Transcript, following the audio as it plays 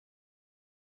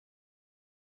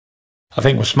I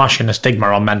think we're smashing the stigma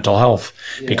on mental health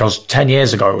because 10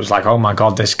 years ago it was like, oh my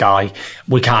God, this guy,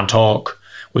 we can't talk.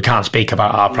 We can't speak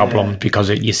about our problem because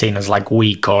you're seen as like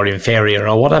weak or inferior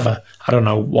or whatever. I don't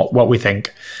know what we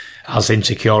think as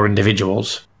insecure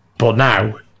individuals. But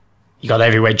now you got the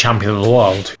heavyweight champion of the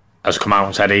world has come out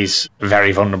and said he's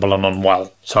very vulnerable and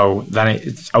unwell. So then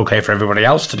it's okay for everybody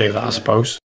else to do that, I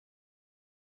suppose.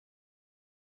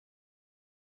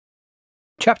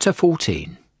 Chapter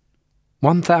 14.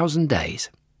 1,000 days.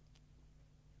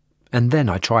 And then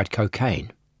I tried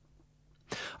cocaine.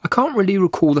 I can't really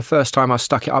recall the first time I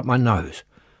stuck it up my nose,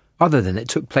 other than it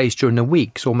took place during the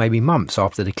weeks or maybe months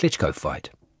after the Klitschko fight.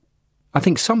 I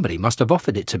think somebody must have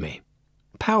offered it to me.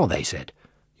 "Pal," they said,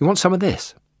 "you want some of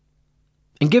this?"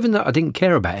 And given that I didn't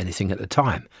care about anything at the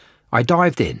time, I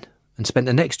dived in and spent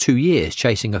the next 2 years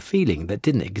chasing a feeling that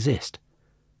didn't exist.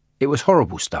 It was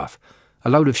horrible stuff, a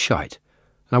load of shite,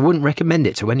 and I wouldn't recommend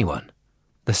it to anyone.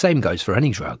 The same goes for any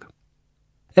drug.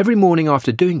 Every morning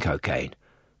after doing cocaine,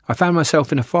 I found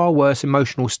myself in a far worse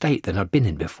emotional state than I'd been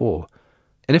in before.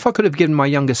 And if I could have given my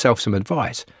younger self some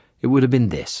advice, it would have been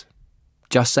this: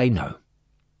 just say no.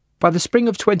 By the spring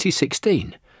of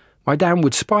 2016, my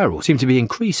downward spiral seemed to be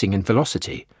increasing in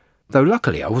velocity, though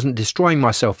luckily I wasn't destroying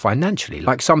myself financially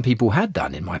like some people had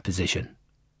done in my position.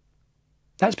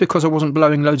 That's because I wasn't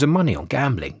blowing loads of money on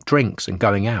gambling, drinks and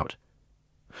going out.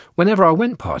 Whenever I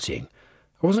went partying,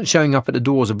 I wasn't showing up at the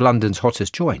doors of London's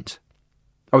hottest joints.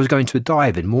 I was going to a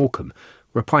dive in Morecambe,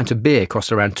 where a pint of beer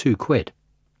cost around £2.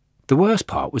 The worst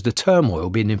part was the turmoil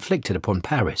being inflicted upon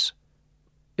Paris.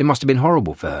 It must have been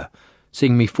horrible for her,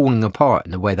 seeing me falling apart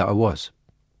in the way that I was.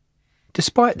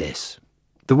 Despite this,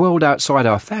 the world outside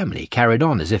our family carried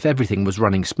on as if everything was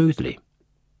running smoothly.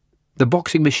 The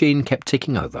boxing machine kept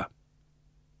ticking over.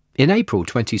 In April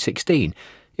 2016,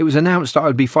 it was announced that I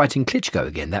would be fighting Klitschko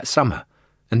again that summer,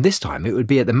 and this time it would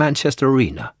be at the Manchester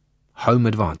Arena, home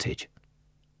advantage.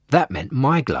 That meant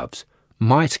my gloves,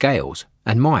 my scales,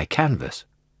 and my canvas.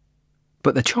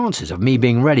 But the chances of me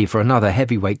being ready for another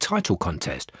heavyweight title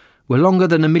contest were longer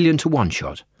than 1,000,000 to 1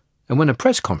 shot, and when a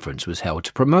press conference was held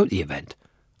to promote the event,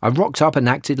 I rocked up and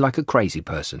acted like a crazy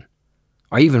person.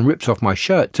 I even ripped off my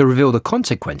shirt to reveal the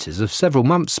consequences of several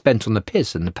months spent on the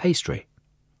piss and the pastry.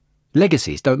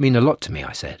 Legacies don't mean a lot to me,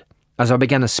 I said, as I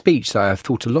began a speech that I have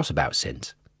thought a lot about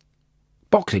since.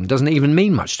 Boxing doesn't even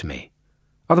mean much to me.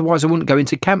 Otherwise I wouldn't go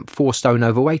into camp 4 stone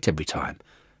overweight every time,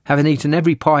 having eaten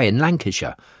every pie in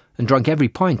Lancashire and drunk every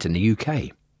pint in the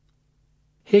UK.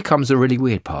 Here comes the really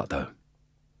weird part, though.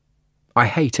 I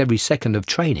hate every second of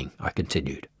training, I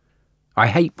continued. I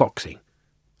hate boxing.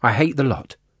 I hate the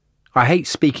lot. I hate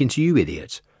speaking to you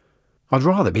idiots. I'd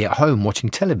rather be at home watching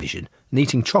television and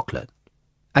eating chocolate.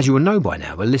 As you will know by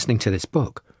now, while listening to this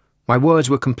book, my words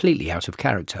were completely out of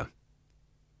character.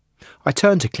 I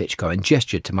turned to Klitschko and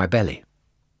gestured to my belly.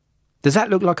 "Does that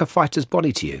look like a fighter's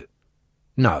body to you?"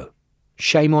 "No.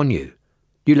 Shame on you.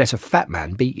 You let a fat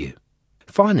man beat you."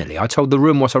 Finally, I told the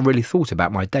room what I really thought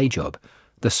about my day job,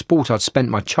 the sport I'd spent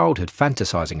my childhood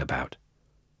fantasizing about.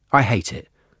 I hate it,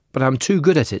 but I'm too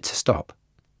good at it to stop.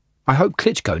 I hope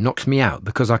Klitschko knocks me out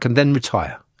because I can then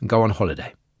retire and go on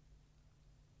holiday.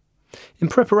 In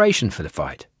preparation for the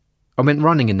fight, I went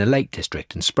running in the Lake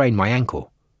District and sprained my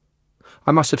ankle.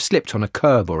 I must have slipped on a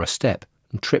curb or a step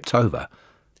and tripped over,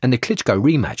 and the Klitschko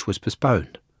rematch was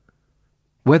postponed.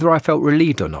 Whether I felt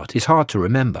relieved or not is hard to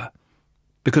remember,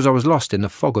 because I was lost in the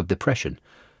fog of depression,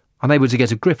 unable to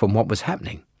get a grip on what was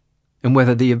happening, and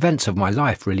whether the events of my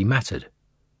life really mattered.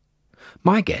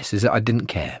 My guess is that I didn't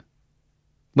care.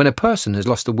 When a person has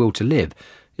lost the will to live,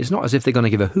 it's not as if they're going to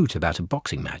give a hoot about a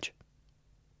boxing match.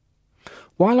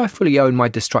 While I fully own my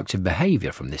destructive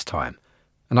behaviour from this time,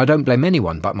 and I don't blame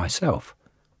anyone but myself,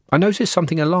 I noticed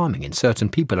something alarming in certain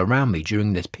people around me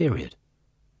during this period.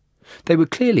 They were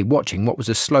clearly watching what was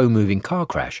a slow-moving car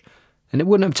crash, and it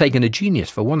wouldn't have taken a genius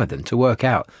for one of them to work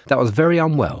out that I was very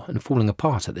unwell and falling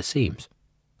apart at the seams.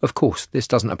 Of course, this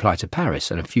doesn't apply to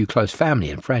Paris and a few close family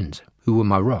and friends, who were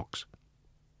my rocks.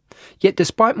 Yet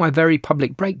despite my very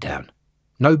public breakdown,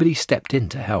 nobody stepped in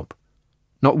to help.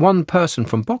 Not one person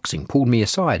from boxing pulled me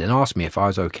aside and asked me if I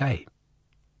was okay.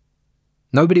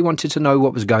 Nobody wanted to know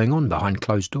what was going on behind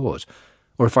closed doors,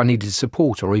 or if I needed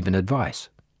support or even advice.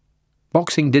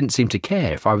 Boxing didn't seem to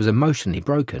care if I was emotionally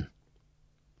broken.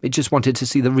 It just wanted to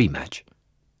see the rematch,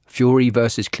 Fury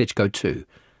versus Klitschko 2,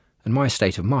 and my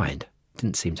state of mind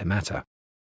didn't seem to matter.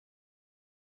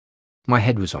 My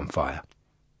head was on fire.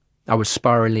 I was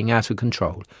spiralling out of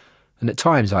control, and at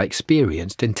times I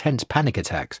experienced intense panic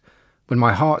attacks when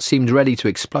my heart seemed ready to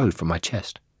explode from my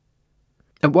chest.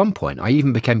 At one point I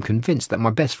even became convinced that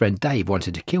my best friend Dave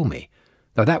wanted to kill me,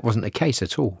 though that wasn't the case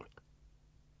at all.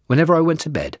 Whenever I went to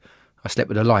bed, I slept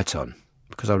with the light on,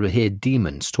 because I would hear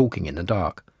demons talking in the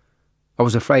dark. I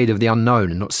was afraid of the unknown,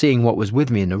 and not seeing what was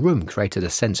with me in the room created a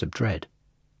sense of dread.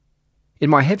 In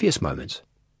my heaviest moments,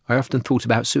 I often thought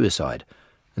about suicide,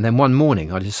 and then one morning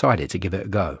I decided to give it a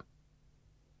go.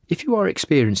 If you are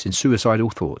experiencing suicidal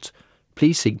thoughts,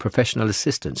 please seek professional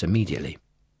assistance immediately.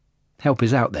 Help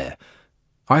is out there.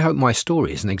 I hope my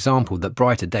story is an example that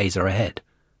brighter days are ahead.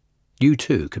 You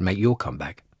too can make your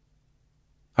comeback.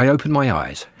 I opened my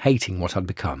eyes, hating what I'd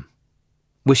become,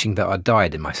 wishing that I'd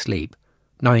died in my sleep,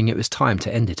 knowing it was time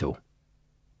to end it all.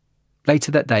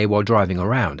 Later that day, while driving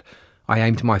around, I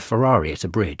aimed my Ferrari at a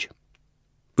bridge.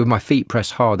 With my feet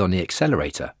pressed hard on the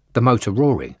accelerator, the motor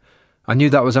roaring, I knew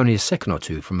that was only a second or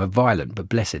two from a violent but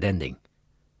blessed ending.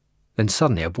 Then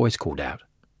suddenly a voice called out,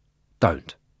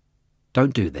 Don't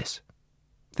do this.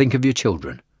 Think of your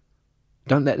children.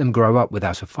 Don't let them grow up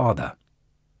without a father.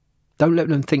 Don't let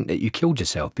them think that you killed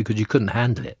yourself because you couldn't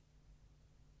handle it."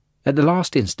 At the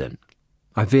last instant,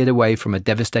 I veered away from a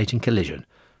devastating collision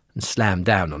and slammed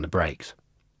down on the brakes.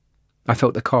 I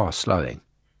felt the car slowing,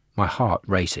 my heart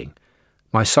racing,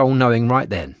 my soul knowing right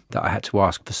then that I had to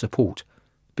ask for support,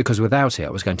 because without it I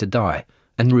was going to die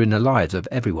and ruin the lives of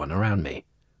everyone around me.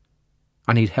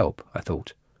 I need help, I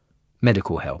thought.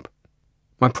 Medical help.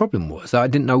 My problem was that I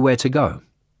didn't know where to go,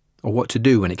 or what to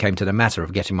do when it came to the matter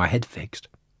of getting my head fixed.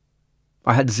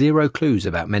 I had zero clues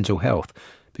about mental health,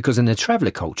 because in the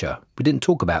traveller culture we didn't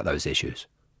talk about those issues.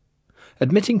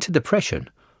 Admitting to depression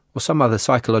or some other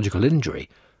psychological injury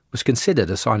was considered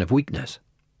a sign of weakness.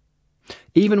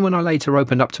 Even when I later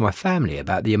opened up to my family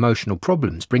about the emotional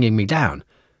problems bringing me down,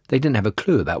 they didn't have a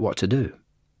clue about what to do.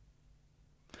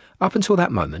 Up until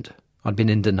that moment, I'd been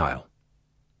in denial.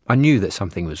 I knew that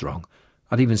something was wrong.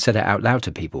 I'd even said it out loud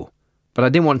to people, but I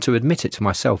didn't want to admit it to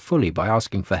myself fully by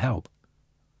asking for help.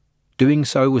 Doing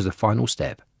so was the final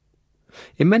step.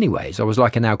 In many ways, I was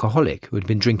like an alcoholic who had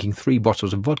been drinking 3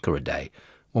 bottles of vodka a day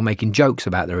or making jokes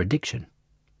about their addiction.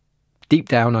 Deep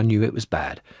down, I knew it was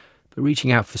bad, but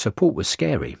reaching out for support was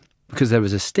scary because there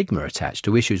was a stigma attached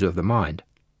to issues of the mind.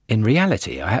 In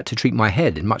reality, I had to treat my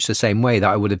head in much the same way that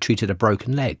I would have treated a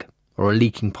broken leg or a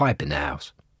leaking pipe in the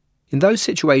house. In those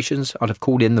situations, I'd have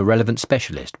called in the relevant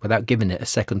specialist without giving it a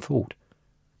second thought.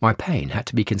 My pain had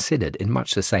to be considered in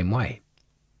much the same way.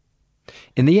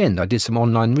 In the end, I did some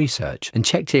online research and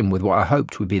checked in with what I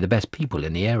hoped would be the best people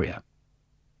in the area.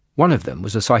 One of them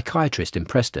was a psychiatrist in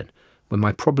Preston when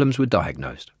my problems were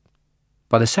diagnosed.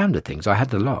 By the sound of things, I had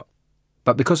the lot.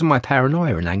 But because of my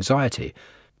paranoia and anxiety,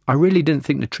 I really didn't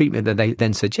think the treatment that they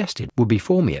then suggested would be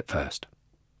for me at first.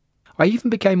 I even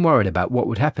became worried about what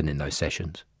would happen in those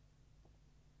sessions.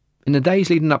 In the days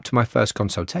leading up to my first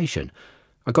consultation,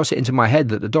 I got it into my head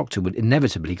that the doctor would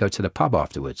inevitably go to the pub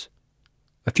afterwards.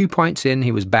 A few pints in,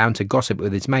 he was bound to gossip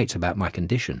with his mates about my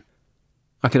condition.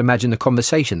 I could imagine the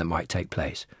conversation that might take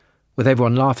place, with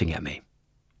everyone laughing at me.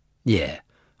 Yeah,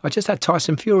 I just had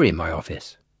Tyson Fury in my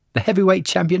office. The heavyweight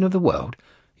champion of the world.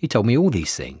 He told me all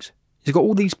these things. He's got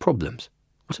all these problems.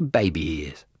 What a baby he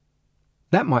is.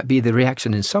 That might be the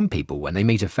reaction in some people when they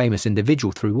meet a famous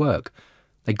individual through work.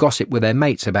 They gossip with their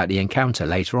mates about the encounter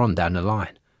later on down the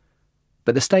line.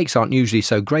 But the stakes aren't usually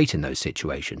so great in those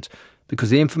situations because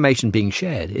the information being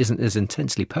shared isn't as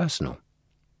intensely personal.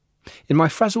 In my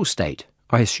frazzled state,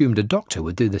 I assumed a doctor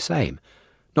would do the same,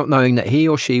 not knowing that he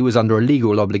or she was under a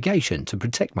legal obligation to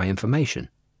protect my information.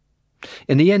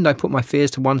 In the end, I put my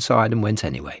fears to one side and went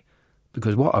anyway,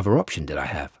 because what other option did I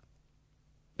have?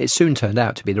 It soon turned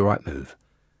out to be the right move.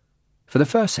 For the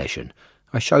first session,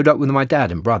 I showed up with my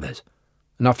dad and brothers,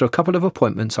 and after a couple of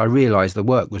appointments I realised the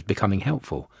work was becoming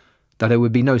helpful, that there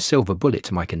would be no silver bullet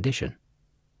to my condition.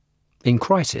 In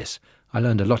crisis, I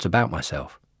learned a lot about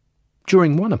myself.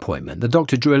 During one appointment, the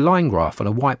doctor drew a line graph on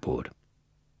a whiteboard.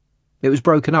 It was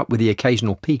broken up with the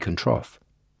occasional peak and trough.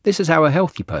 "This is how a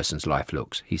healthy person's life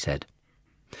looks," he said.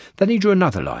 Then he drew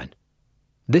another line.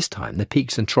 This time the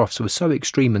peaks and troughs were so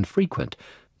extreme and frequent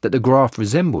that the graph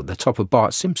resembled the top of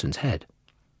Bart Simpson's head.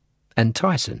 "And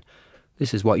Tyson,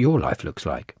 this is what your life looks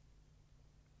like."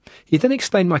 He then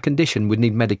explained my condition would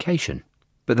need medication,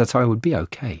 but that I would be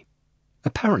okay.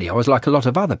 Apparently I was like a lot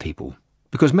of other people,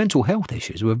 because mental health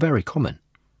issues were very common.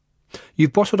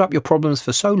 "You've bottled up your problems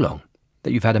for so long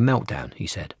that you've had a meltdown," he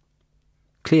said.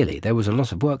 Clearly there was a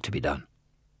lot of work to be done.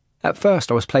 At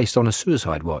first I was placed on a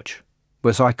suicide watch, where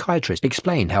a psychiatrist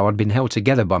explained how I'd been held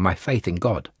together by my faith in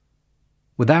God.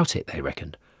 Without it, they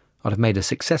reckoned, I'd have made a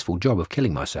successful job of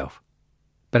killing myself.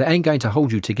 But it ain't going to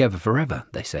hold you together forever,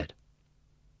 they said.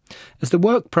 As the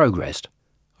work progressed,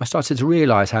 I started to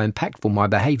realise how impactful my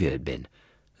behaviour had been,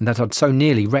 and that I'd so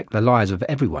nearly wrecked the lives of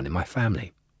everyone in my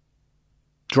family.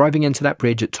 Driving into that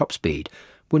bridge at top speed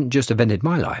wouldn't just have ended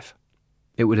my life.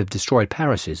 It would have destroyed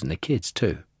Paris's and the kids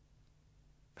too.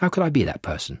 How could I be that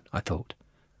person, I thought?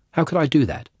 How could I do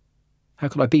that? How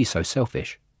could I be so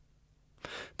selfish?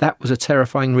 That was a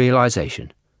terrifying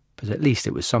realization, but at least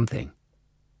it was something.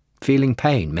 Feeling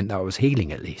pain meant that I was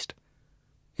healing at least.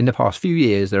 In the past few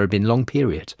years there had been long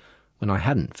periods when I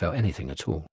hadn't felt anything at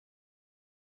all.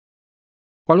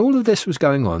 While all of this was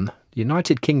going on, the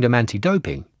United Kingdom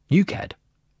Anti-Doping, UKAD,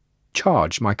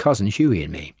 charged my cousin Huey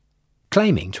and me,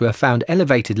 claiming to have found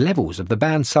elevated levels of the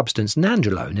banned substance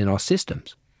nandrolone in our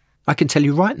systems. I can tell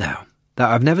you right now that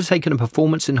I've never taken a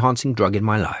performance-enhancing drug in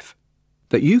my life,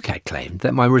 but UKAD claimed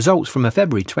that my results from a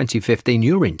February 2015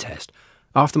 urine test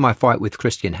after my fight with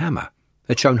Christian Hammer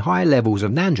had shown higher levels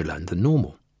of nandrolone than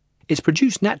normal. It's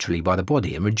produced naturally by the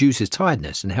body and reduces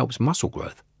tiredness and helps muscle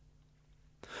growth.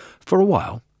 For a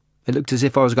while, it looked as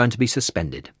if I was going to be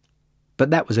suspended, but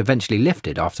that was eventually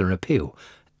lifted after an appeal,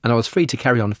 and I was free to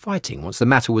carry on fighting once the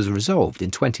matter was resolved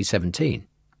in 2017.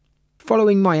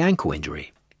 Following my ankle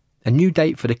injury, a new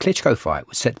date for the Klitschko fight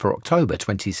was set for October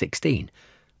 2016,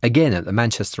 again at the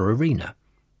Manchester Arena,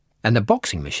 and the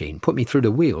boxing machine put me through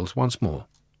the wheels once more.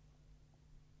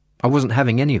 I wasn't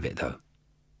having any of it, though.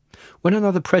 When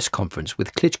another press conference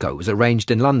with Klitschko was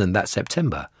arranged in London that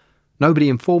September, nobody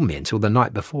informed me until the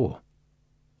night before.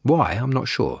 Why, I'm not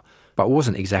sure, but I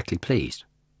wasn't exactly pleased.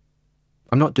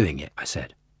 I'm not doing it, I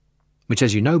said, which,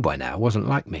 as you know by now, wasn't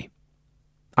like me.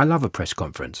 I love a press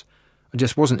conference. I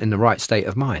just wasn't in the right state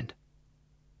of mind.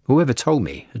 Whoever told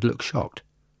me had looked shocked.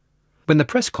 When the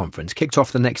press conference kicked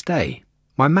off the next day,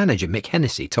 my manager Mick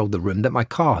Hennessy told the room that my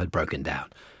car had broken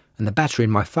down and the battery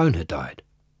in my phone had died.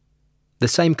 The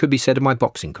same could be said of my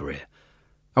boxing career.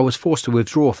 I was forced to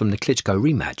withdraw from the Klitschko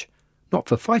rematch, not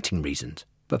for fighting reasons,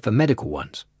 but for medical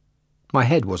ones. My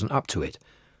head wasn't up to it.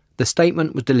 The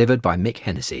statement was delivered by Mick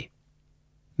Hennessy.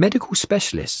 Medical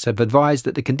specialists have advised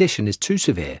that the condition is too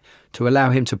severe to allow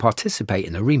him to participate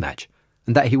in a rematch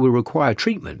and that he will require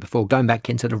treatment before going back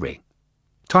into the ring.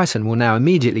 Tyson will now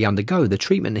immediately undergo the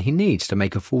treatment that he needs to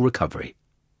make a full recovery.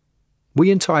 We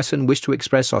and Tyson wish to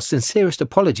express our sincerest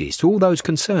apologies to all those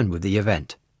concerned with the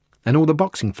event and all the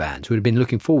boxing fans who had been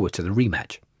looking forward to the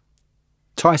rematch.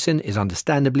 Tyson is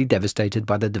understandably devastated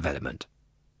by the development.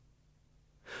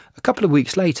 A couple of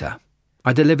weeks later,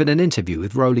 I delivered an interview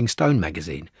with Rolling Stone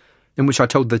magazine in which I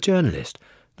told the journalist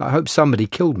that I hoped somebody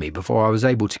killed me before I was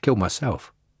able to kill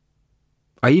myself.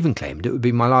 I even claimed it would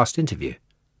be my last interview.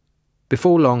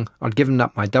 Before long, I'd given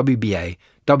up my WBA,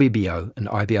 WBO and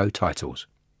IBO titles.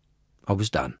 I was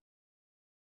done.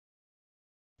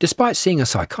 Despite seeing a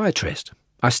psychiatrist,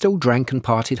 I still drank and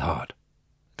partied hard,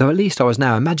 though at least I was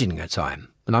now imagining a time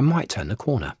when I might turn the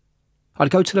corner.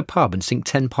 I'd go to the pub and sink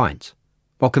 10 pints,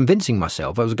 while convincing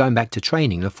myself I was going back to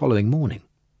training the following morning.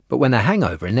 But when the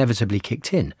hangover inevitably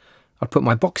kicked in, I'd put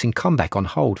my boxing comeback on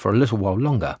hold for a little while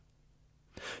longer.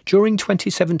 During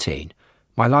 2017,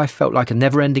 my life felt like a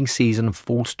never-ending season of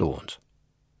false dawns.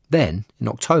 Then, in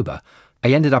October, I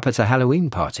ended up at a Halloween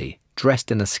party,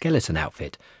 dressed in a skeleton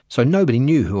outfit, so nobody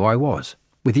knew who I was,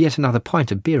 with yet another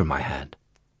pint of beer in my hand.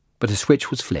 But a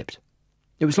switch was flipped.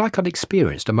 It was like I'd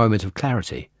experienced a moment of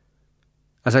clarity.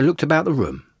 As I looked about the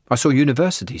room, I saw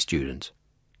university students,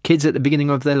 kids at the beginning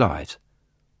of their lives.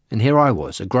 And here I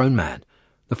was, a grown man,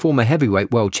 the former heavyweight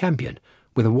world champion,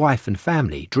 with a wife and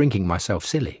family, drinking myself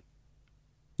silly.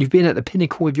 You've been at the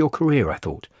pinnacle of your career, I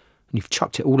thought, and you've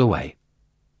chucked it all away.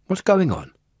 What's going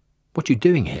on? What are you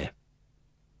doing here?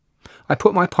 I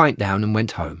put my pint down and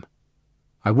went home.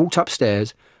 I walked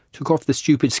upstairs, took off the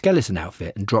stupid skeleton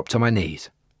outfit and dropped to my knees.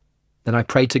 Then I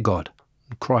prayed to God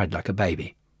and cried like a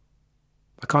baby.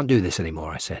 I can't do this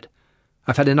anymore, I said.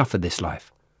 I've had enough of this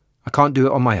life. I can't do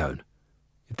it on my own.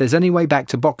 If there's any way back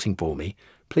to boxing for me,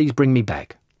 please bring me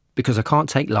back, because I can't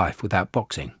take life without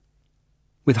boxing.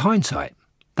 With hindsight,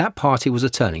 that party was a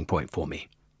turning point for me,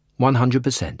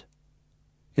 100%.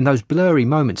 In those blurry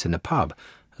moments in the pub,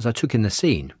 as I took in the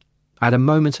scene, I had a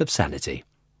moment of sanity.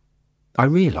 I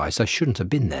realised I shouldn't have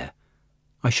been there.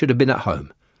 I should have been at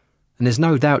home, and there's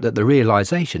no doubt that the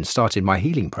realisation started my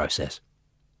healing process.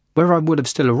 Where I would have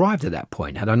still arrived at that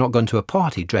point had I not gone to a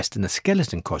party dressed in a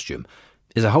skeleton costume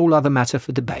is a whole other matter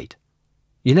for debate.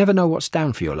 You never know what's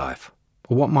down for your life,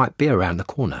 or what might be around the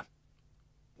corner.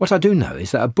 What I do know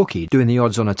is that a bookie doing the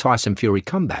odds on a Tyson Fury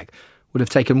comeback would have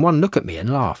taken one look at me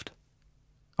and laughed.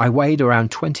 I weighed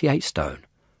around 28 stone.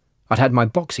 I'd had my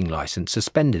boxing licence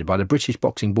suspended by the British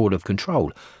Boxing Board of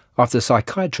Control after the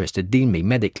psychiatrist had deemed me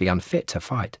medically unfit to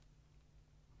fight.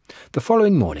 The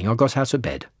following morning I got out of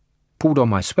bed, pulled on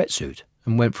my sweatsuit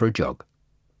and went for a jog.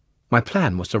 My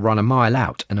plan was to run a mile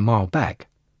out and a mile back.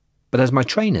 But as my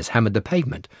trainers hammered the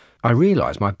pavement, I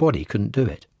realised my body couldn't do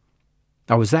it.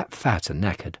 I was that fat and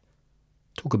knackered.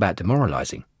 Talk about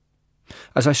demoralising.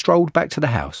 As I strolled back to the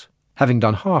house, having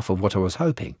done half of what I was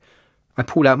hoping, I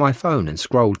pulled out my phone and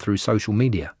scrolled through social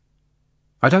media.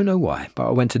 I don't know why, but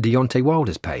I went to Deontay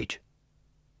Wilder's page.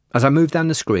 As I moved down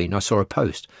the screen, I saw a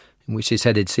post in which he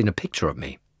said he'd seen a picture of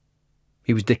me.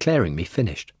 He was declaring me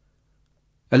finished.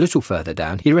 A little further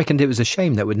down, he reckoned it was a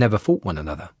shame that we'd never fought one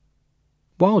another.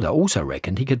 Wilder also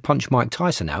reckoned he could punch Mike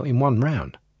Tyson out in one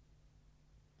round.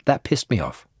 That pissed me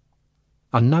off.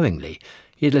 Unknowingly,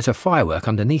 he had lit a firework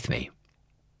underneath me.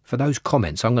 For those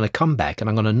comments, I'm going to come back and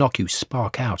I'm going to knock you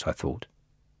spark out, I thought.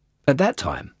 At that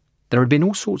time, there had been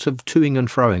all sorts of toing and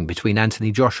froing between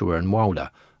Anthony Joshua and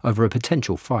Wilder over a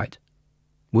potential fight.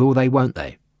 Will they, won't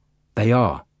they? They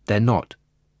are, they're not.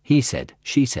 He said,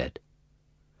 she said.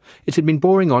 It had been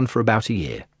boring on for about a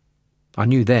year. I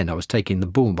knew then I was taking the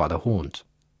bull by the horns.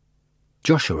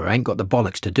 Joshua ain't got the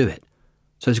bollocks to do it,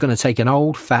 so it's going to take an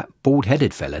old, fat,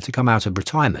 bald-headed fella to come out of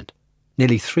retirement,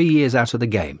 nearly 3 years out of the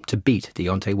game, to beat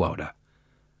Deontay Wilder.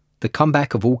 The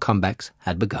comeback of all comebacks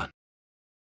had begun.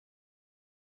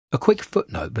 A quick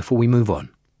footnote before we move on.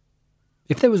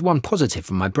 If there was one positive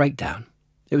from my breakdown,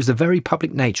 it was the very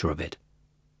public nature of it.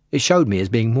 It showed me as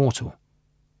being mortal.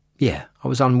 Yeah, I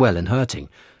was unwell and hurting,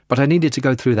 but I needed to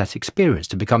go through that experience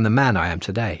to become the man I am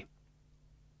today.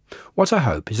 What I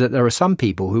hope is that there are some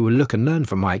people who will look and learn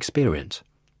from my experience.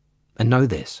 And know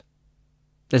this.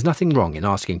 There's nothing wrong in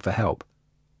asking for help.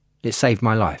 It saved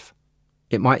my life.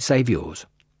 It might save yours,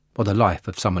 or the life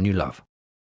of someone you love.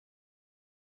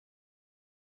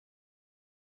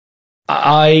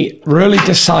 I really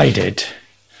decided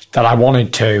that I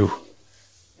wanted to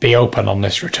be open on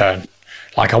this return.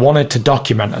 Like, I wanted to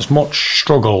document as much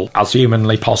struggle as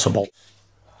humanly possible.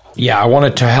 Yeah, I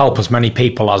wanted to help as many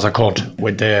people as I could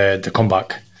with the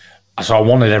comeback. So I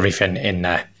wanted everything in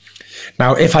there.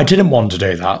 Now, if I didn't want to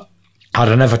do that, I'd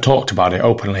have never talked about it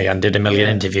openly and did a million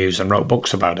interviews and wrote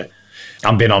books about it.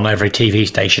 I've been on every TV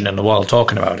station in the world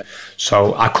talking about it.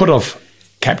 So I could have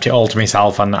kept it all to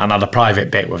myself and had a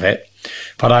private bit with it.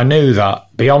 But I knew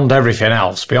that beyond everything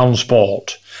else, beyond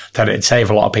sport, that it'd save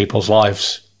a lot of people's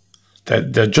lives.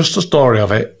 Just the story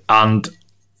of it, and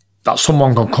that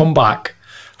someone can come back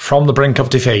from the brink of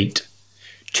defeat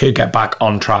to get back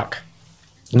on track.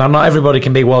 Now, not everybody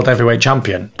can be world heavyweight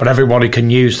champion, but everybody can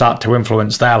use that to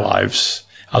influence their lives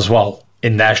as well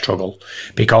in their struggle.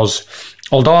 Because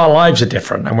although our lives are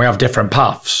different and we have different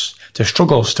paths, the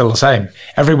struggle is still the same.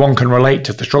 Everyone can relate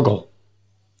to the struggle.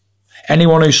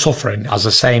 Anyone who's suffering has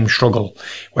the same struggle.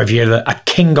 Whether you're a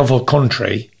king of a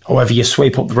country or whether you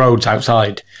sweep up the roads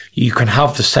outside, you can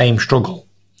have the same struggle.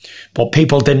 But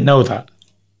people didn't know that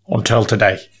until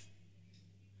today.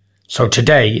 So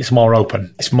today it's more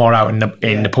open. It's more out in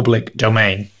the public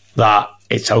domain that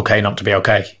it's okay not to be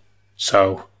okay.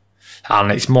 So, and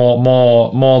it's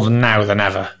more than now than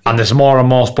ever. And there's more and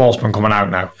more sportsmen coming out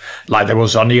now. Like there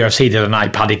was on the UFC the other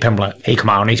night, Paddy Pimblett. He came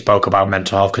out and he spoke about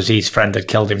mental health because his friend had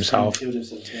killed himself.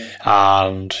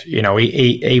 And you know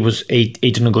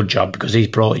he done a good job because he's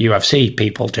brought UFC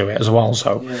people to it as well.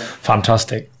 So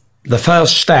fantastic. The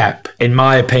first step, in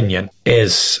my opinion,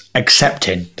 is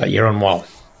accepting that you're unwell.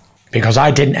 Because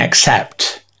I didn't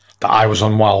accept that I was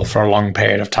unwell for a long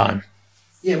period of time.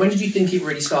 Yeah, when did you think it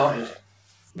really started?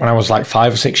 When I was like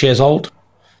 5 or 6 years old.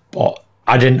 But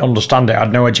I didn't understand it. I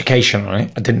had no education on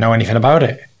it. I didn't know anything about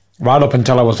it. Right up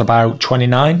until I was about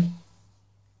 29,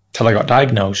 till I got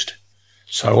diagnosed.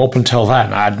 So up until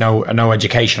then, I had no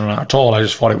education on it at all. I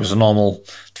just thought it was normal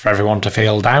for everyone to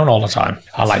feel down all the time.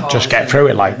 I like just get through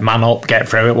it, like man up, get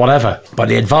through it, whatever. But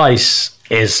the advice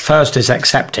is first is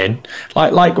accepting.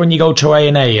 Like when you go to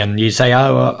A&E and you say,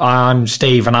 oh, I'm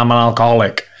Steve and I'm an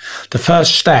alcoholic. The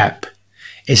first step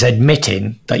is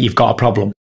admitting that you've got a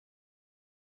problem.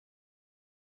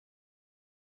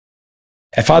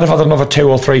 If I'd have had another 2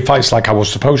 or 3 fights like I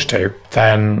was supposed to,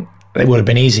 then it would have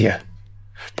been easier.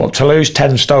 But to lose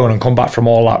 10 stone and come back from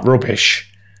all that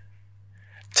rubbish,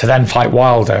 to then fight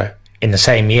Wilder in the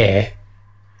same year,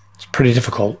 it's pretty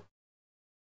difficult.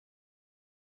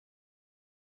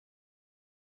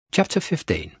 Chapter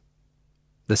 15.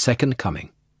 The Second Coming.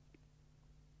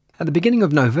 At the beginning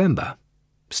of November,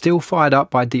 still fired up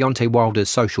by Deontay Wilder's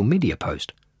social media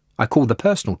post, I called the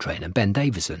personal trainer Ben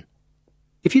Davison.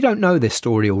 If you don't know this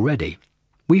story already,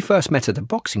 we first met at a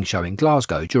boxing show in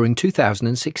Glasgow during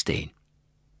 2016.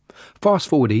 Fast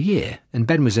forward a year, and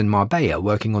Ben was in Marbella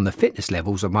working on the fitness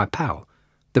levels of my pal,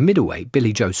 the middleweight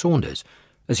Billy Joe Saunders,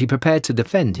 as he prepared to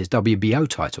defend his WBO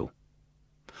title.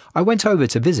 I went over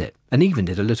to visit and even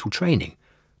did a little training,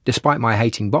 despite my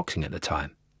hating boxing at the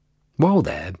time. While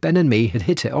there, Ben and me had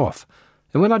hit it off,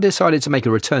 and when I decided to make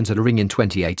a return to the ring in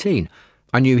 2018,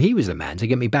 I knew he was the man to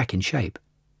get me back in shape.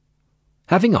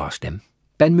 Having asked him,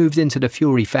 Ben moved into the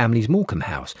Fury family's Morecambe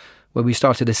house, where we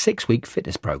started a 6-week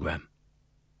fitness program.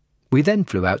 We then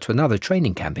flew out to another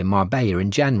training camp in Marbella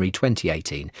in January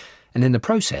 2018, and in the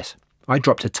process, I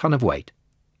dropped a ton of weight.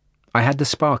 I had the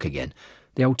spark again.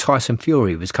 The old Tyson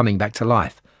Fury was coming back to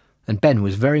life, and Ben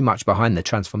was very much behind the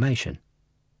transformation.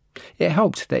 It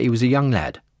helped that he was a young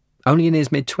lad, only in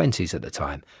his mid-20s at the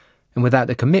time, and without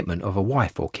the commitment of a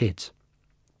wife or kids.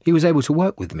 He was able to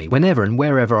work with me whenever and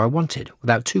wherever I wanted,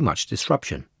 without too much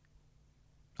disruption.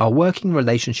 Our working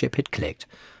relationship had clicked,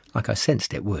 like I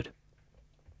sensed it would.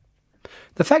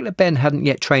 The fact that Ben hadn't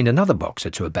yet trained another boxer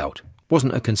to a belt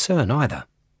wasn't a concern either.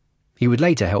 He would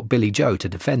later help Billy Joe to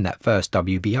defend that first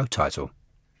WBO title.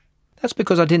 That's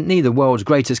because I didn't need the world's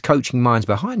greatest coaching minds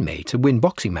behind me to win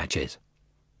boxing matches.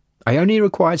 I only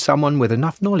required someone with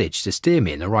enough knowledge to steer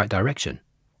me in the right direction.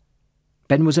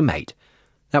 Ben was a mate.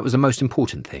 That was the most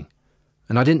important thing.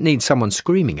 And I didn't need someone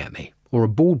screaming at me, or a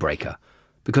ball breaker,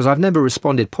 because I've never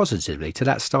responded positively to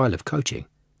that style of coaching.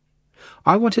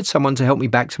 I wanted someone to help me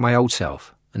back to my old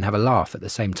self and have a laugh at the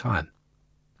same time.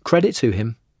 Credit to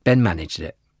him, Ben managed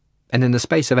it. And in the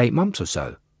space of 8 months or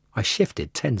so, I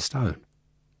shifted 10 stone.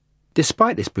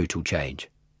 Despite this brutal change,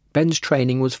 Ben's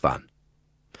training was fun.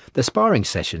 The sparring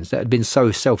sessions that had been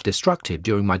so self-destructive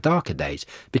during my darker days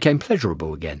became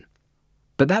pleasurable again.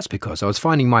 But that's because I was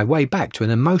finding my way back to an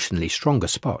emotionally stronger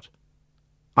spot.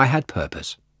 I had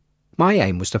purpose. My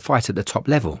aim was to fight at the top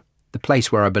level, the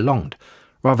place where I belonged,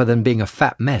 rather than being a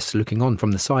fat mess looking on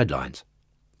from the sidelines.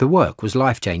 The work was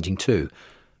life-changing too,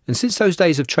 and since those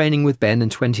days of training with Ben in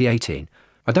 2018,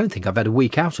 I don't think I've had a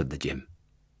week out of the gym.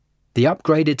 The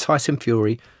upgraded Tyson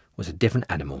Fury was a different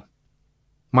animal.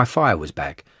 My fire was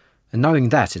back, and knowing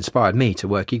that inspired me to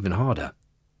work even harder.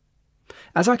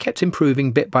 As I kept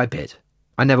improving bit by bit,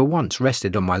 I never once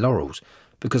rested on my laurels,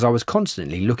 because I was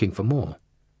constantly looking for more.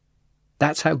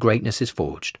 That's how greatness is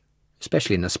forged,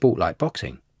 especially in a sport like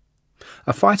boxing.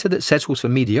 A fighter that settles for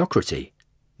mediocrity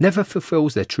never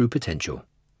fulfills their true potential.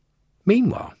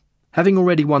 Meanwhile, having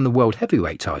already won the world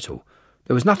heavyweight title,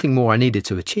 there was nothing more I needed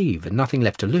to achieve and nothing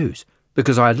left to lose,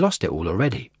 because I had lost it all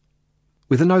already.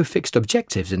 With no fixed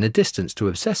objectives in the distance to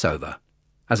obsess over,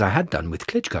 as I had done with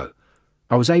Klitschko,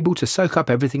 I was able to soak up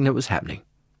everything that was happening.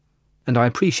 And I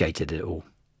appreciated it all,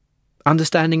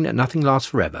 understanding that nothing lasts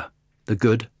forever, the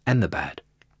good and the bad.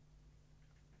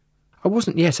 I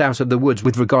wasn't yet out of the woods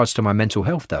with regards to my mental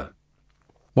health, though.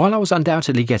 While I was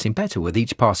undoubtedly getting better with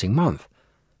each passing month,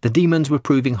 the demons were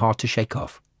proving hard to shake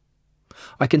off.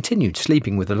 I continued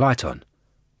sleeping with the light on,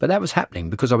 but that was happening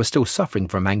because I was still suffering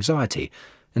from anxiety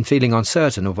and feeling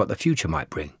uncertain of what the future might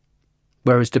bring,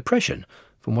 whereas depression,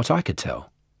 from what I could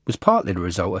tell, was partly the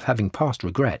result of having past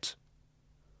regrets.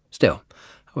 Still,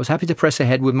 I was happy to press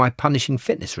ahead with my punishing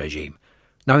fitness regime,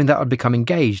 knowing that I'd become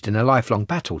engaged in a lifelong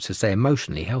battle to stay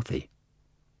emotionally healthy.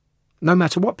 No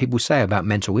matter what people say about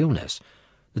mental illness,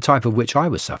 the type of which I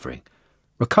was suffering,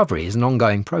 recovery is an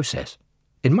ongoing process,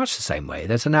 in much the same way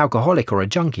that an alcoholic or a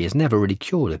junkie is never really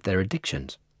cured of their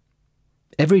addictions.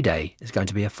 Every day is going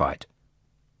to be a fight.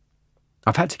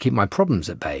 I've had to keep my problems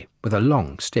at bay with a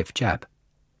long, stiff jab.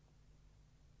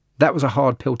 That was a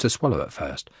hard pill to swallow at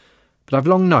first, but I've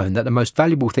long known that the most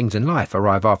valuable things in life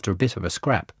arrive after a bit of a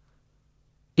scrap.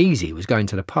 Easy was going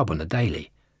to the pub on a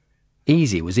daily.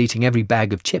 Easy was eating every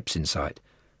bag of chips in sight.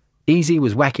 Easy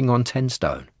was whacking on 10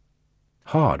 stone.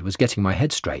 Hard was getting my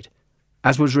head straight,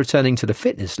 as was returning to the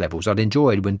fitness levels I'd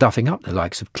enjoyed when duffing up the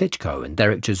likes of Klitschko and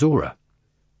Derek Chisora.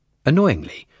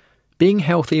 Annoyingly, being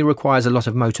healthy requires a lot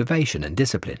of motivation and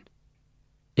discipline.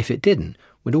 If it didn't,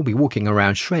 we'd all be walking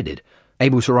around shredded,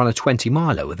 able to run a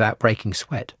 20-miler without breaking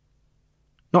sweat.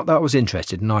 Not that I was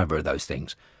interested in either of those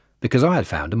things, because I had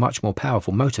found a much more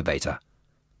powerful motivator.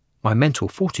 My mental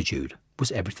fortitude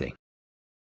was everything.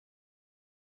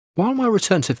 While my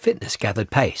return to fitness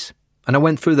gathered pace, and I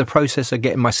went through the process of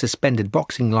getting my suspended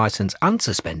boxing license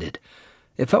unsuspended,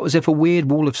 it felt as if a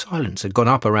weird wall of silence had gone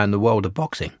up around the world of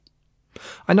boxing.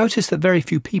 I noticed that very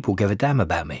few people gave a damn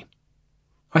about me.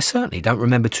 I certainly don't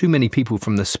remember too many people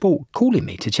from the sport calling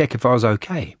me to check if I was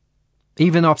okay,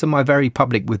 even after my very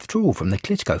public withdrawal from the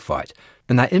Klitschko fight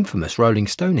and that infamous Rolling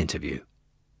Stone interview.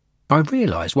 I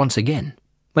realised once again,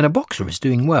 when a boxer is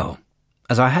doing well,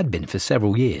 as I had been for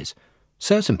several years,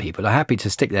 certain people are happy to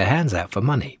stick their hands out for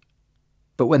money.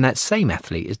 But when that same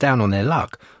athlete is down on their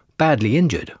luck, badly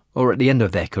injured, or at the end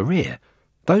of their career,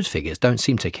 those figures don't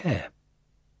seem to care.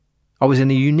 I was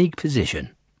in a unique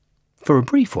position. For a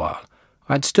brief while,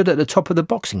 I had stood at the top of the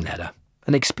boxing ladder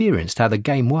and experienced how the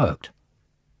game worked.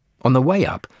 On the way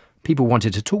up, people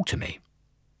wanted to talk to me.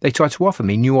 They tried to offer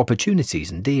me new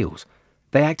opportunities and deals.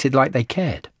 They acted like they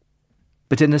cared.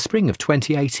 But in the spring of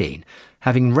 2018,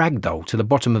 having ragdolled to the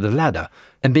bottom of the ladder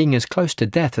and being as close to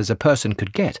death as a person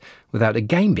could get without a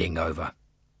game being over,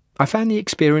 I found the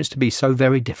experience to be so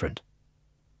very different.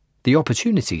 The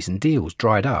opportunities and deals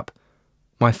dried up.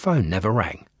 My phone never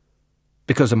rang.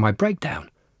 Because of my breakdown,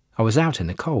 I was out in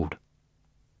the cold.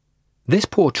 This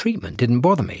poor treatment didn't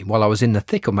bother me while I was in the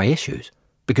thick of my issues,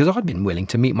 because I'd been willing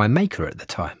to meet my maker at the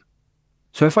time.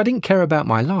 So if I didn't care about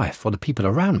my life or the people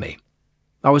around me,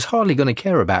 I was hardly going to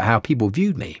care about how people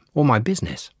viewed me or my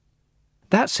business.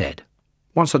 That said,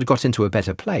 once I'd got into a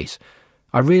better place,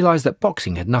 I realised that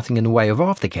boxing had nothing in the way of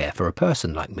aftercare for a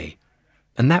person like me,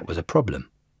 and that was a problem.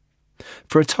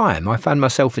 For a time, I found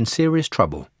myself in serious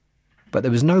trouble, but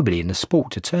there was nobody in the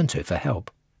sport to turn to for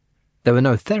help. There were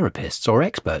no therapists or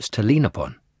experts to lean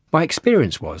upon. My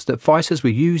experience was that fighters were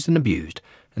used and abused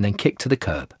and then kicked to the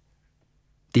curb.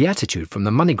 The attitude from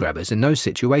the money grabbers in those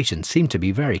situations seemed to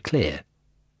be very clear.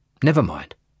 Never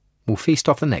mind, we'll feast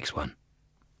off the next one.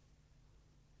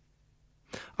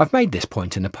 I've made this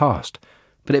point in the past,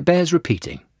 but it bears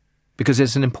repeating, because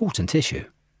it's an important issue.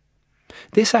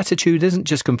 This attitude isn't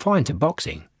just confined to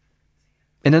boxing.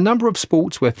 In a number of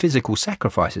sports where physical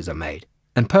sacrifices are made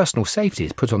and personal safety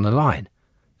is put on the line,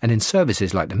 and in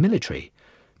services like the military,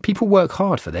 people work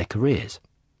hard for their careers.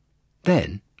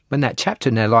 Then, when that chapter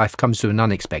in their life comes to an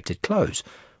unexpected close,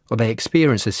 or they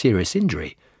experience a serious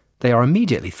injury, they are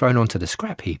immediately thrown onto the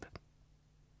scrap heap.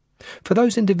 For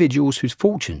those individuals whose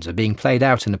fortunes are being played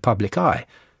out in the public eye,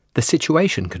 the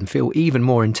situation can feel even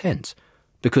more intense,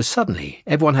 because suddenly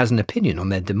everyone has an opinion on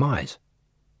their demise.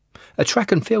 A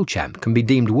track and field champ can be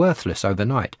deemed worthless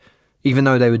overnight, even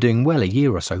though they were doing well a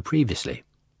year or so previously.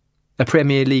 A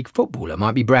Premier League footballer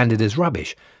might be branded as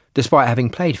rubbish, despite having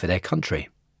played for their country.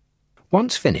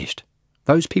 Once finished,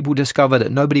 those people discover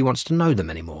that nobody wants to know them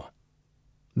anymore.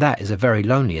 That is a very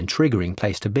lonely and triggering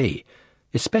place to be,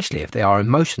 especially if they are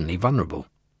emotionally vulnerable.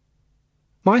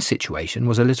 My situation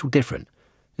was a little different,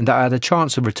 in that I had a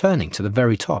chance of returning to the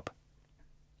very top.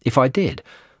 If I did,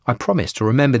 I promised to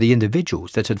remember the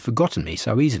individuals that had forgotten me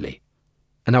so easily,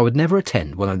 and I would never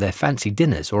attend one of their fancy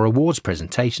dinners or awards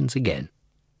presentations again.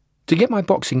 To get my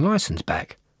boxing licence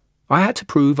back, I had to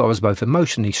prove I was both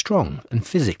emotionally strong and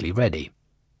physically ready.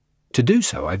 To do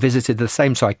so, I visited the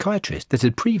same psychiatrist that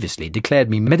had previously declared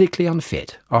me medically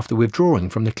unfit after withdrawing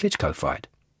from the Klitschko fight.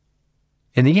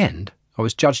 In the end, I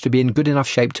was judged to be in good enough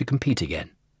shape to compete again.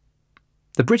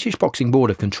 The British Boxing Board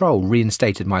of Control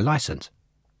reinstated my licence.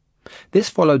 This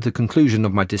followed the conclusion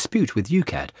of my dispute with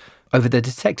UKAD over the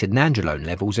detected nandrolone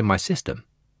levels in my system.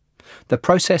 The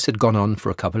process had gone on for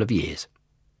a couple of years.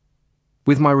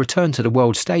 With my return to the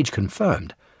world stage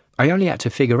confirmed, I only had to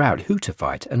figure out who to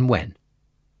fight and when.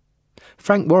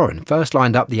 Frank Warren first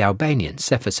lined up the Albanian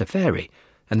Sefer Seferi,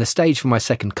 and the stage for my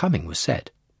second coming was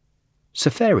set.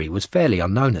 Seferi was fairly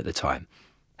unknown at the time,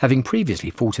 having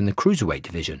previously fought in the cruiserweight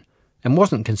division, and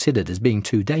wasn't considered as being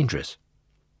too dangerous.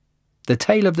 The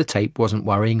tail of the tape wasn't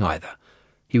worrying either.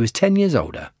 He was 10 years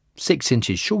older, 6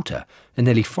 inches shorter, and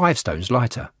nearly 5 stones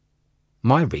lighter.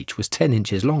 My reach was 10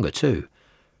 inches longer too.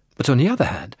 But on the other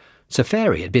hand,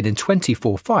 Seferi had been in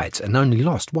 24 fights and only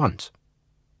lost once.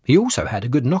 He also had a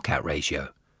good knockout ratio.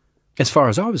 As far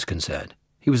as I was concerned,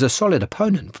 he was a solid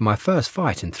opponent for my first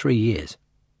fight in 3 years.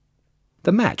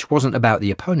 The match wasn't about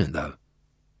the opponent though.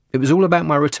 It was all about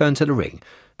my return to the ring,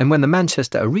 and when the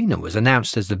Manchester Arena was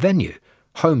announced as the venue,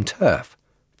 home turf,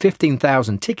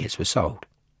 15,000 tickets were sold.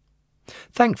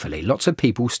 Thankfully, lots of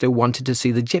people still wanted to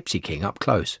see the Gypsy King up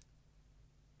close.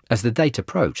 As the date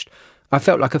approached, I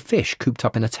felt like a fish cooped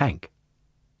up in a tank.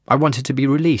 I wanted to be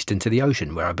released into the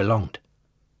ocean where I belonged.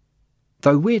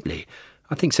 Though weirdly,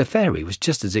 I think Seferi was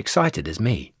just as excited as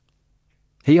me.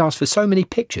 He asked for so many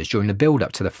pictures during the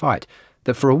build-up to the fight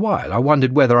that for a while I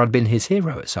wondered whether I'd been his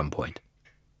hero at some point.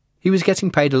 He was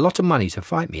getting paid a lot of money to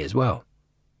fight me as well.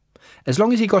 As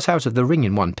long as he got out of the ring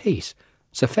in one piece,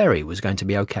 Seferi was going to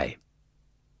be okay.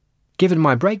 Given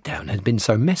my breakdown had been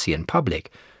so messy and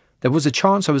public, there was a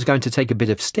chance I was going to take a bit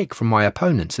of stick from my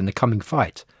opponents in the coming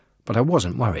fight, but I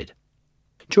wasn't worried.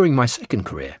 During my second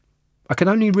career, I can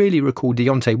only really recall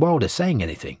Deontay Wilder saying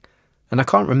anything, and I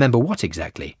can't remember what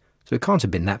exactly, so it can't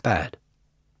have been that bad.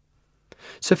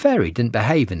 Seferi didn't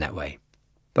behave in that way,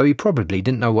 though he probably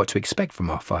didn't know what to expect from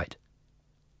our fight.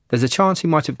 There's a chance he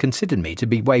might have considered me to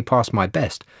be way past my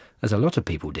best, as a lot of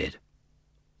people did.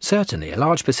 Certainly, a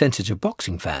large percentage of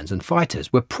boxing fans and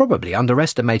fighters were probably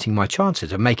underestimating my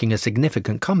chances of making a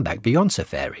significant comeback beyond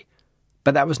Seferi,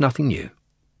 but that was nothing new.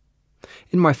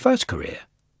 In my first career,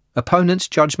 Opponents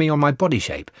judged me on my body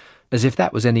shape, as if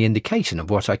that was any indication of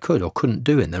what I could or couldn't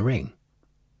do in the ring.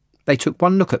 They took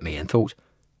one look at me and thought,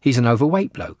 he's an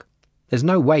overweight bloke. There's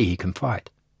no way he can fight.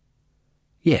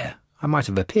 Yeah, I might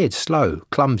have appeared slow,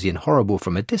 clumsy and horrible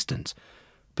from a distance,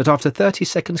 but after 30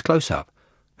 seconds close up,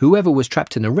 whoever was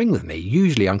trapped in a ring with me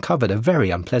usually uncovered a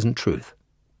very unpleasant truth.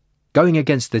 Going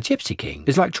against the Gypsy King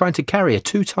is like trying to carry a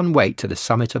 2-ton weight to the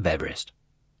summit of Everest.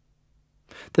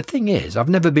 The thing is, I've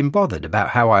never been bothered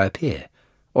about how I appear,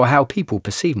 or how people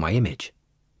perceive my image.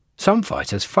 Some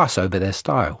fighters fuss over their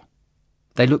style.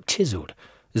 They look chiselled,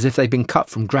 as if they've been cut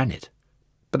from granite,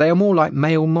 but they are more like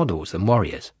male models than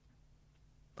warriors.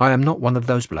 I am not one of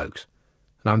those blokes,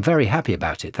 and I'm very happy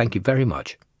about it, thank you very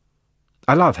much.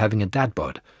 I love having a dad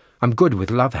bod. I'm good with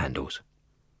love handles.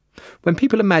 When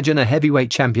people imagine a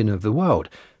heavyweight champion of the world,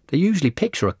 they usually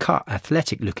picture a cut,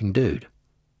 athletic-looking dude.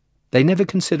 They never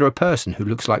consider a person who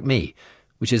looks like me,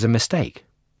 which is a mistake,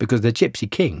 because the Gypsy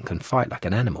King can fight like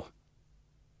an animal.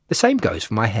 The same goes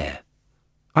for my hair.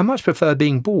 I much prefer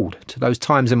being bald to those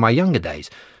times in my younger days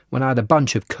when I had a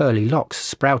bunch of curly locks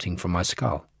sprouting from my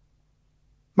skull.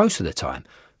 Most of the time,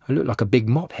 I looked like a big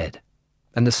mop head,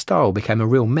 and the style became a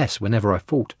real mess whenever I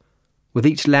fought. With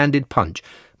each landed punch,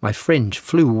 my fringe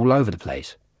flew all over the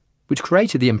place, which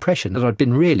created the impression that I'd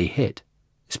been really hit,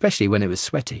 especially when it was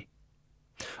sweaty.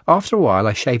 After a while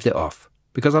I shaved it off,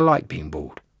 because I like being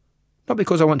bald. Not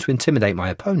because I want to intimidate my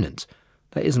opponents.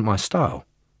 That isn't my style.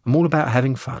 I'm all about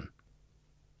having fun.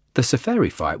 The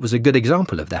Safari fight was a good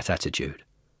example of that attitude.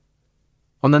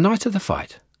 On the night of the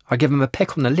fight, I gave him a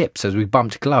peck on the lips as we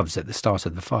bumped gloves at the start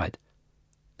of the fight.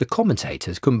 The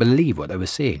commentators couldn't believe what they were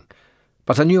seeing,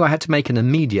 but I knew I had to make an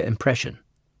immediate impression.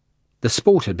 The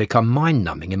sport had become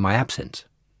mind-numbing in my absence,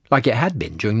 like it had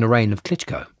been during the reign of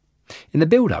Klitschko. In the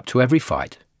build-up to every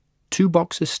fight, 2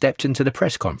 boxers stepped into the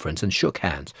press conference and shook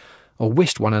hands, or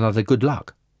wished one another good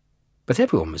luck. But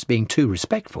everyone was being too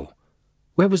respectful.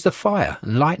 Where was the fire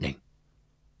and lightning?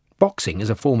 Boxing is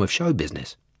a form of show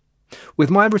business. With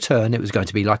my return, it was going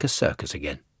to be like a circus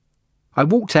again. I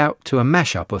walked out to a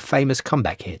mashup of famous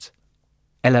comeback hits.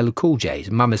 LL Cool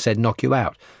J's Mama Said Knock You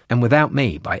Out and Without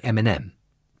Me by Eminem.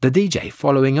 The DJ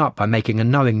following up by making a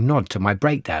knowing nod to my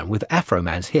breakdown with Afro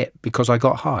Man's hit Because I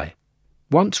Got High.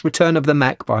 Once Return of the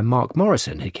Mac by Mark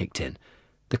Morrison had kicked in,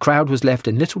 the crowd was left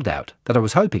in little doubt that I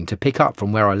was hoping to pick up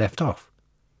from where I left off.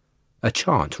 A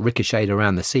chant ricocheted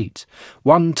around the seats.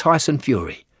 One Tyson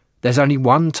Fury. There's only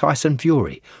one Tyson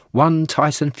Fury. One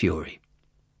Tyson Fury.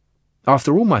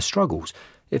 After all my struggles,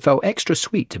 it felt extra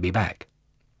sweet to be back.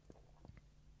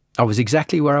 I was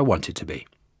exactly where I wanted to be.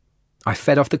 I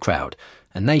fed off the crowd,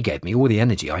 and they gave me all the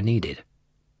energy I needed.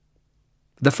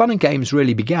 The fun and games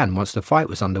really began once the fight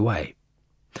was underway.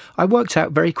 I worked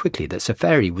out very quickly that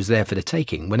Safari was there for the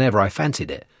taking whenever I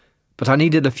fancied it, but I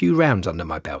needed a few rounds under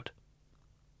my belt.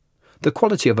 The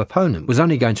quality of opponent was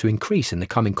only going to increase in the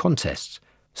coming contests,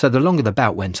 so the longer the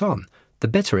bout went on, the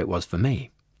better it was for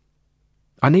me.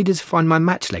 I needed to find my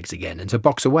match legs again and to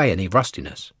box away any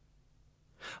rustiness.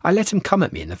 I let him come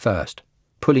at me in the first,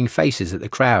 pulling faces at the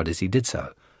crowd as he did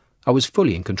so. I was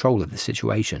fully in control of the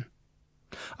situation.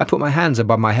 I put my hands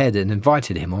above my head and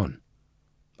invited him on.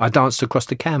 I danced across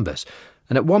the canvas,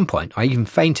 and at one point I even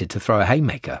feinted to throw a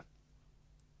haymaker.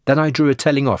 Then I drew a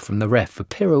telling off from the ref for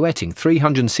pirouetting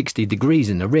 360 degrees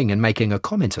in the ring and making a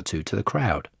comment or two to the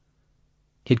crowd.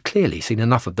 He'd clearly seen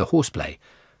enough of the horseplay,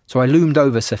 so I loomed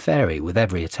over Safari with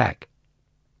every attack.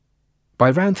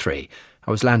 By round 3,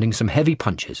 I was landing some heavy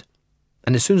punches,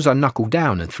 and as soon as I knuckled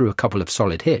down and threw a couple of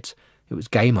solid hits, it was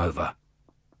game over.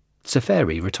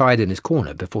 Safari retired in his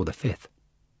corner before the 5th.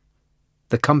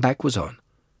 The comeback was on.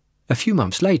 A few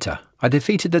months later, I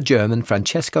defeated the German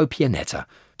Francesco Pianetta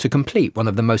to complete one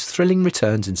of the most thrilling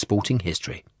returns in sporting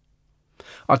history.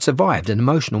 I'd survived an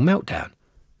emotional meltdown,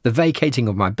 the vacating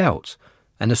of my belts,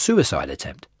 and a suicide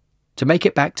attempt to make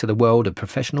it back to the world of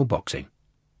professional boxing.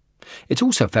 It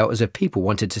also felt as if people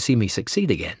wanted to see me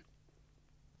succeed again.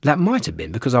 That might have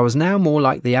been because I was now more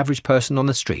like the average person on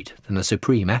the street than a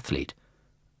supreme athlete,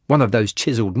 one of those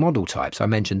chiselled model types I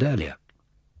mentioned earlier.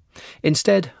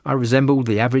 Instead, I resembled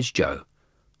the average Joe,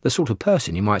 the sort of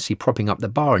person you might see propping up the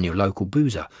bar in your local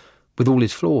boozer, with all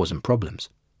his flaws and problems.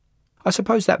 I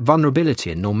suppose that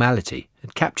vulnerability and normality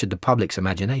had captured the public's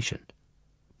imagination,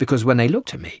 because when they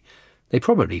looked at me, they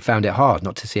probably found it hard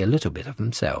not to see a little bit of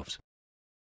themselves.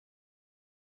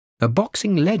 A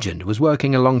boxing legend was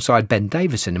working alongside Ben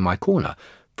Davison in my corner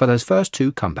for those first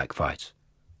 2 comeback fights.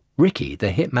 Ricky the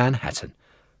Hitman Hatton,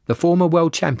 the former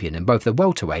world champion in both the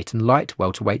welterweight and light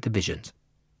welterweight divisions.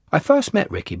 I first met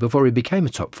Ricky before he became a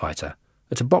top fighter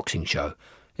at a boxing show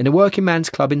in a working man's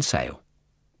club in Sale.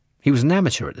 He was an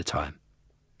amateur at the time.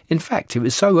 In fact, it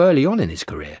was so early on in his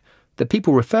career that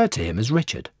people referred to him as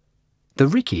Richard. The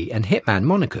Ricky and Hitman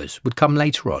monikers would come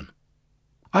later on.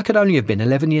 I could only have been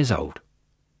 11 years old.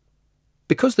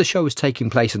 Because the show was taking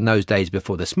place in those days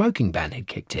before the smoking ban had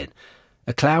kicked in,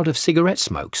 a cloud of cigarette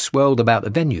smoke swirled about the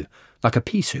venue like a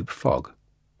pea soup fog.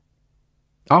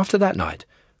 After that night,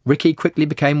 Ricky quickly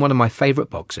became one of my favourite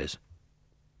boxers.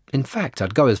 In fact,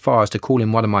 I'd go as far as to call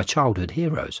him one of my childhood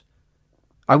heroes.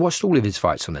 I watched all of his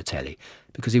fights on the telly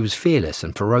because he was fearless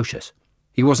and ferocious.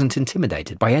 He wasn't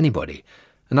intimidated by anybody,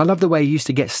 and I loved the way he used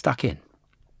to get stuck in.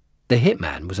 The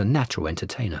Hitman was a natural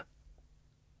entertainer.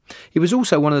 He was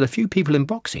also one of the few people in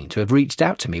boxing to have reached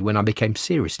out to me when I became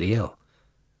seriously ill.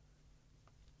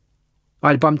 I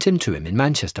had bumped into him in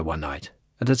Manchester one night,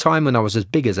 at a time when I was as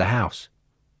big as a house.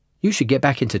 "You should get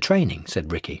back into training,"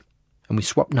 said Ricky, and we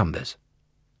swapped numbers.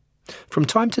 From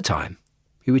time to time,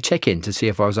 he would check in to see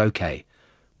if I was okay,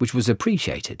 which was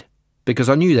appreciated, because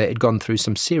I knew that he'd gone through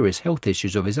some serious health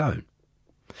issues of his own.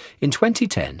 In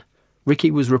 2010,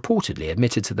 Ricky was reportedly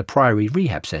admitted to the Priory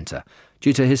Rehab Centre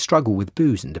due to his struggle with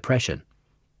booze and depression.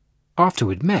 After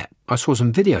we'd met, I saw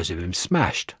some videos of him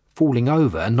smashed, falling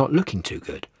over and not looking too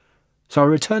good, so I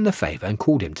returned the favour and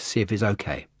called him to see if he's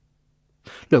okay.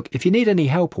 "Look, if you need any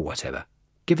help or whatever,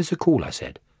 give us a call," I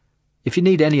said. "If you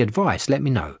need any advice, let me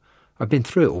know. I've been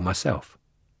through it all myself."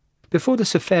 Before the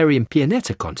Safari and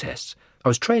Pianetta contests, I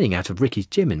was training out of Ricky's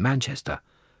gym in Manchester.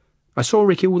 I saw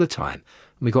Ricky all the time,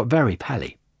 and we got very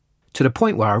pally, to the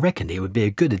point where I reckoned he would be a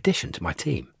good addition to my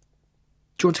team.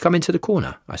 "Do you want to come into the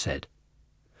corner?" I said.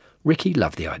 Ricky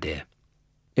loved the idea.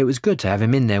 It was good to have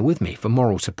him in there with me for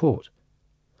moral support.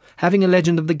 Having a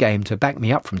legend of the game to back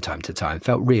me up from time to time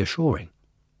felt reassuring.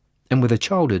 And with a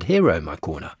childhood hero in my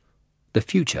corner, the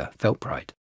future felt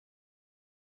bright.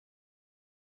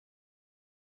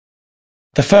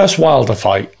 The first Wilder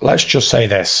fight, let's just say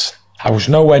this, I was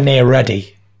nowhere near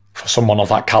ready for someone of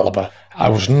that calibre. I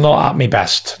was not at my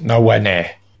best, nowhere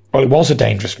near. Well, it was a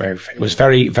dangerous move. It was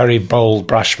very, very bold,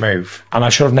 brash move. And I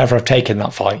should have never have taken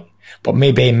that fight. But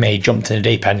me being me, jumped in the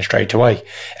deep end straight away.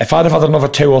 If I'd have had another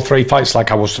 2 or 3 fights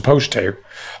like I was supposed to,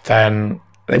 then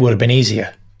it would have been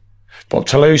easier. But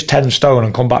to lose 10 stone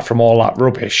and come back from all that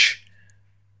rubbish,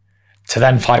 to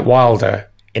then fight Wilder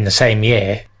in the same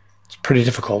year, it's pretty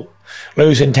difficult.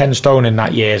 Losing 10 stone in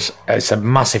that year, it's a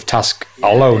massive task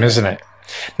alone, isn't it?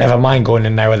 Never mind going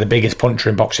in there with the biggest puncher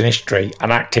in boxing history,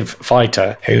 an active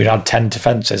fighter who'd had 10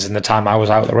 defences in the time I was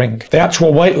out of the ring. The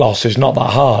actual weight loss is not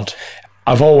that hard.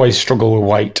 I've always struggled with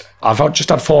weight. I've just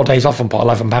had 4 days off and put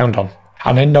 11 pound on.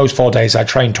 And in those 4 days, I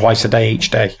trained twice a day each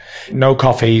day. No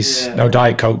coffees, no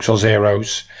Diet Cokes or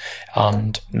zeros,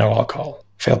 and no alcohol.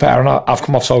 Feel better. And I've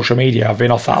come off social media. I've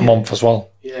been off that a month as well.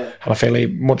 And I feel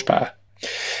much better.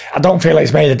 I don't feel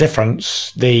it's made a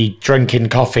difference, the drinking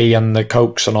coffee and the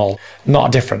Cokes and all. Not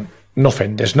a different.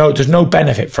 Nothing. There's no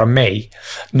benefit from me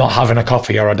not having a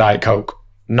coffee or a Diet Coke.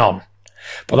 None.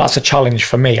 But that's a challenge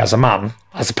for me as a man,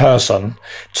 as a person,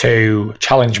 to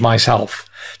challenge myself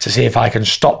to see if I can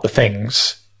stop the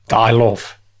things that I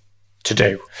love to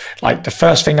do. Like the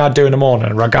first thing I do in the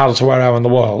morning, regardless of where I am in the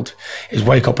world, is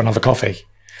wake up and have a coffee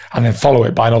and then follow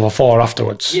it by another 4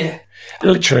 afterwards. I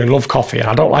literally love coffee, and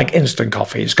I don't like instant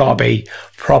coffee. It's got to be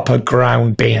proper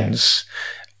ground beans.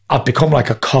 I've become like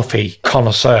a coffee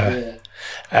connoisseur.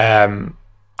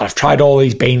 I've tried all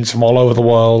these beans from all over the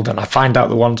world, and I find out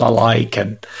the ones I like,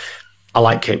 and I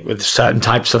like it with certain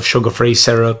types of sugar-free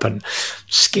syrup and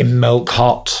skim milk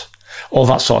hot, all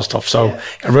that sort of stuff. So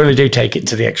I really do take it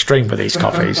to the extreme with these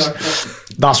coffees.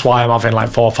 That's why I'm having like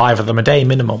 4 or 5 of them a day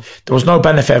minimum. There was no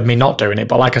benefit of me not doing it,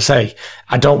 but like I say,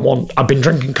 I've been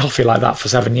drinking coffee like that for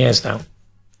 7 years now.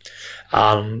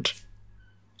 And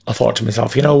I thought to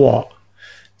myself, you know what?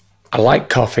 I like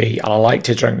coffee and I like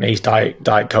to drink these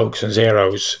Diet Cokes and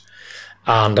Zeros.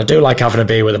 And I do like having a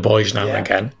beer with the boys now and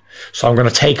again. So I'm going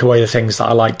to take away the things that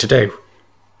I like to do.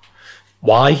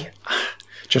 Why?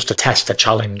 Just to test a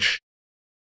challenge.